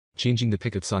Changing the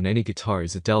pickups on any guitar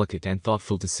is a delicate and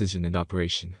thoughtful decision and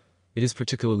operation. It is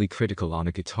particularly critical on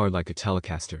a guitar like a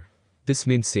Telecaster. This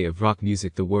mainstay of rock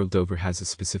music the world over has a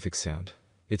specific sound.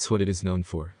 It's what it is known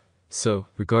for. So,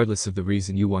 regardless of the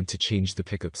reason you want to change the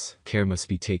pickups, care must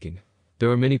be taken. There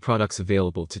are many products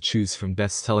available to choose from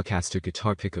best Telecaster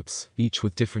guitar pickups, each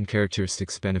with different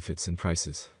characteristics, benefits and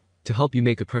prices. To help you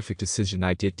make a perfect decision,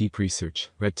 I did deep research,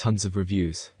 read tons of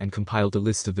reviews, and compiled a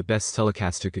list of the best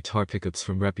Telecaster guitar pickups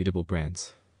from reputable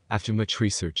brands. After much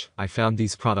research, I found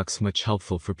these products much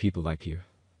helpful for people like you.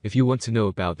 If you want to know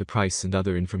about the price and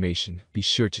other information, be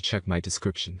sure to check my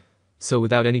description. So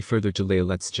without any further delay,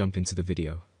 let's jump into the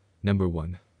video. Number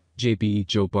 1. JBE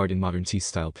Joe Barton Modern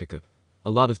T-Style Pickup. A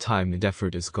lot of time and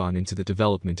effort has gone into the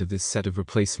development of this set of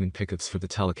replacement pickups for the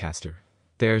Telecaster.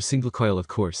 They are single coil of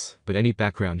course, but any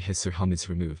background hiss or hum is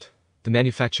removed. The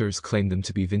manufacturers claim them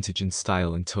to be vintage in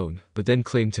style and tone, but then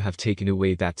claim to have taken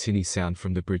away that tinny sound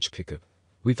from the bridge pickup.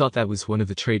 We thought that was one of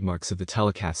the trademarks of the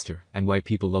Telecaster, and why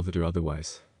people love it or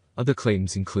otherwise. Other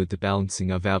claims include the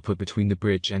balancing of output between the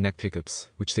bridge and neck pickups,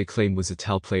 which they claim was a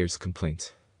Tel player's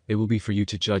complaint. It will be for you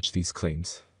to judge these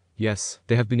claims. Yes,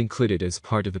 they have been included as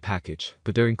part of the package,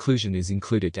 but their inclusion is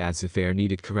included as if they are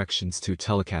needed corrections to a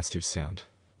Telecaster's sound.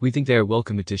 We think they are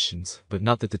welcome additions, but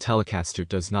not that the Telecaster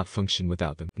does not function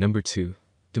without them. Number 2.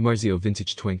 DiMarzio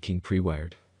Vintage Twang King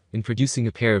Pre-Wired. In producing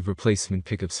a pair of replacement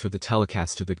pickups for the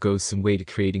Telecaster that goes some way to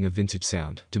creating a vintage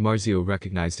sound, DiMarzio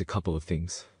recognized a couple of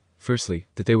things. Firstly,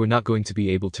 that they were not going to be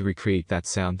able to recreate that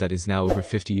sound that is now over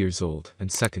 50 years old,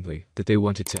 and secondly, that they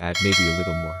wanted to add maybe a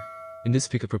little more. In this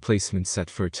pickup replacement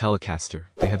set for a Telecaster,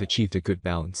 they have achieved a good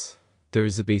balance. There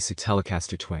is a basic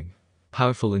Telecaster twang.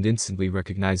 Powerful and instantly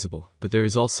recognizable, but there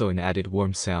is also an added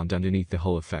warm sound underneath the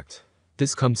whole effect.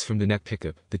 This comes from the neck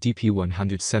pickup, the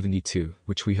DP172,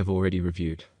 which we have already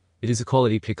reviewed. It is a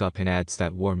quality pickup and adds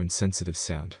that warm and sensitive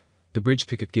sound. The bridge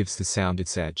pickup gives the sound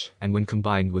its edge, and when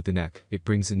combined with the neck, it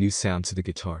brings a new sound to the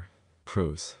guitar.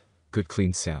 Pros. Good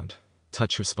clean sound.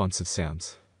 Touch responsive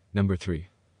sounds. Number 3.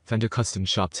 Fender Custom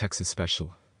Shop Texas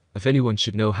Special. If anyone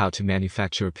should know how to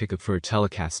manufacture a pickup for a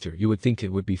Telecaster, you would think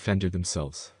it would be Fender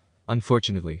themselves.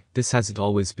 Unfortunately, this hasn't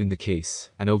always been the case,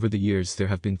 and over the years there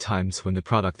have been times when the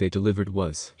product they delivered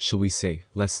was, shall we say,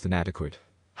 less than adequate.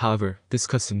 However, this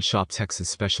Custom Shop Texas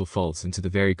Special falls into the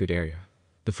very good area.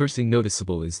 The first thing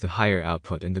noticeable is the higher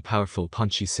output and the powerful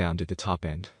punchy sound at the top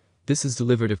end. This is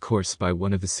delivered of course by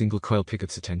one of the single coil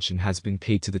pickups. Attention has been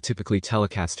paid to the typically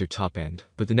Telecaster top end,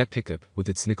 but the neck pickup, with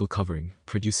its nickel covering,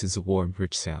 produces a warm,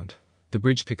 rich sound. The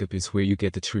bridge pickup is where you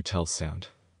get the true Tel sound.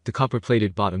 The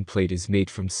copper-plated bottom plate is made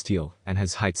from steel, and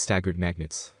has height staggered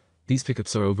magnets. These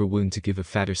pickups are overwound to give a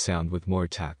fatter sound with more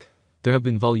attack. There have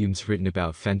been volumes written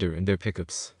about Fender and their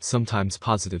pickups, sometimes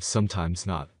positive sometimes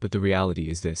not, but the reality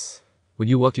is this. When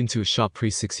you walked into a shop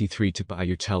pre-63 to buy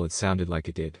your Tel, it sounded like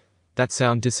it did. That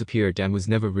sound disappeared and was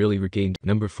never really regained.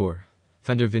 Number 4.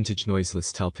 Fender Vintage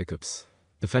Noiseless Tel Pickups.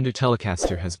 The Fender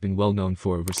Telecaster has been well known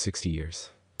for over 60 years.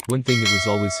 One thing it was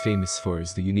always famous for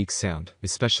is the unique sound,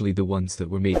 especially the ones that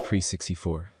were made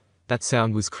pre-64. That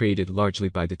sound was created largely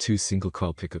by the two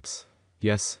single-coil pickups.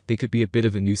 Yes, they could be a bit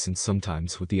of a nuisance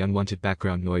sometimes with the unwanted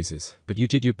background noises, but you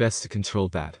did your best to control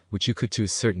that, which you could to a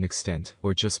certain extent,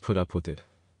 or just put up with it.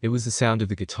 It was the sound of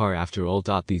the guitar after all.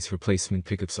 These replacement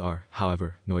pickups are,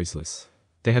 however, noiseless.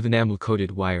 They have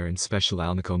enamel-coated wire and special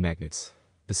Alnico magnets.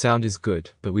 The sound is good,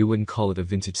 but we wouldn't call it a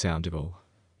vintage sound at all.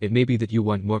 It may be that you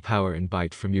want more power and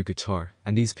bite from your guitar,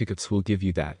 and these pickups will give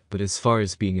you that, but as far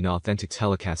as being an authentic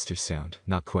Telecaster sound,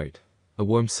 not quite. A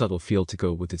warm, subtle feel to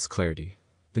go with its clarity.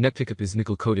 The neck pickup is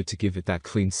nickel-coated to give it that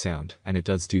clean sound, and it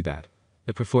does do that.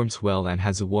 It performs well and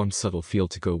has a warm, subtle feel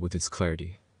to go with its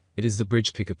clarity. It is the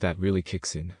bridge pickup that really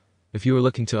kicks in. If you are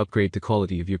looking to upgrade the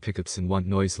quality of your pickups and want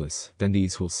noiseless, then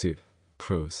these will suit.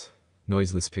 Pros.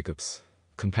 Noiseless pickups.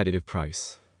 Competitive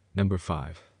price. Number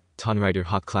 5. Tonrider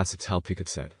Hot Classic Tel Pickup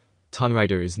Set.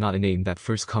 Tonrider is not a name that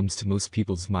first comes to most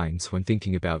people's minds when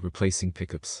thinking about replacing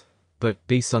pickups. But,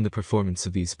 based on the performance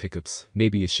of these pickups,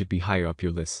 maybe it should be higher up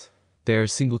your list. They are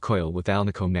single coil with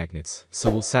Alnico magnets,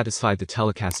 so will satisfy the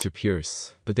Telecaster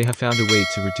purists, but they have found a way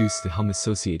to reduce the hum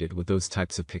associated with those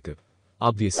types of pickup.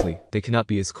 Obviously, they cannot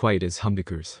be as quiet as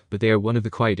humbuckers, but they are one of the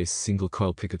quietest single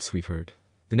coil pickups we've heard.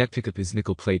 The neck pickup is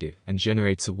nickel-plated and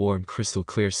generates a warm,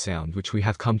 crystal-clear sound which we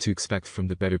have come to expect from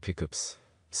the better pickups.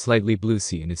 Slightly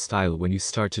bluesy in its style when you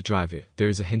start to drive it, there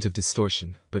is a hint of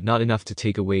distortion, but not enough to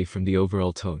take away from the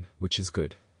overall tone, which is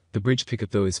good. The bridge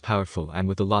pickup though is powerful and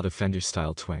with a lot of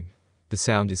Fender-style twang. The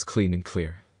sound is clean and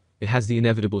clear. It has the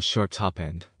inevitable sharp top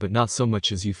end, but not so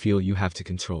much as you feel you have to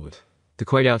control it. The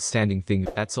quite outstanding thing.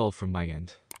 That's all from my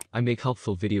end. I make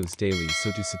helpful videos daily,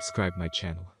 so do subscribe my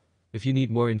channel. If you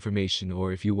need more information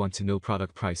or if you want to know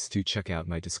product price, do check out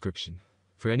my description.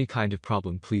 For any kind of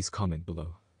problem, please comment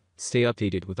below. Stay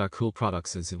updated with our cool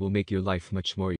products as it will make your life much more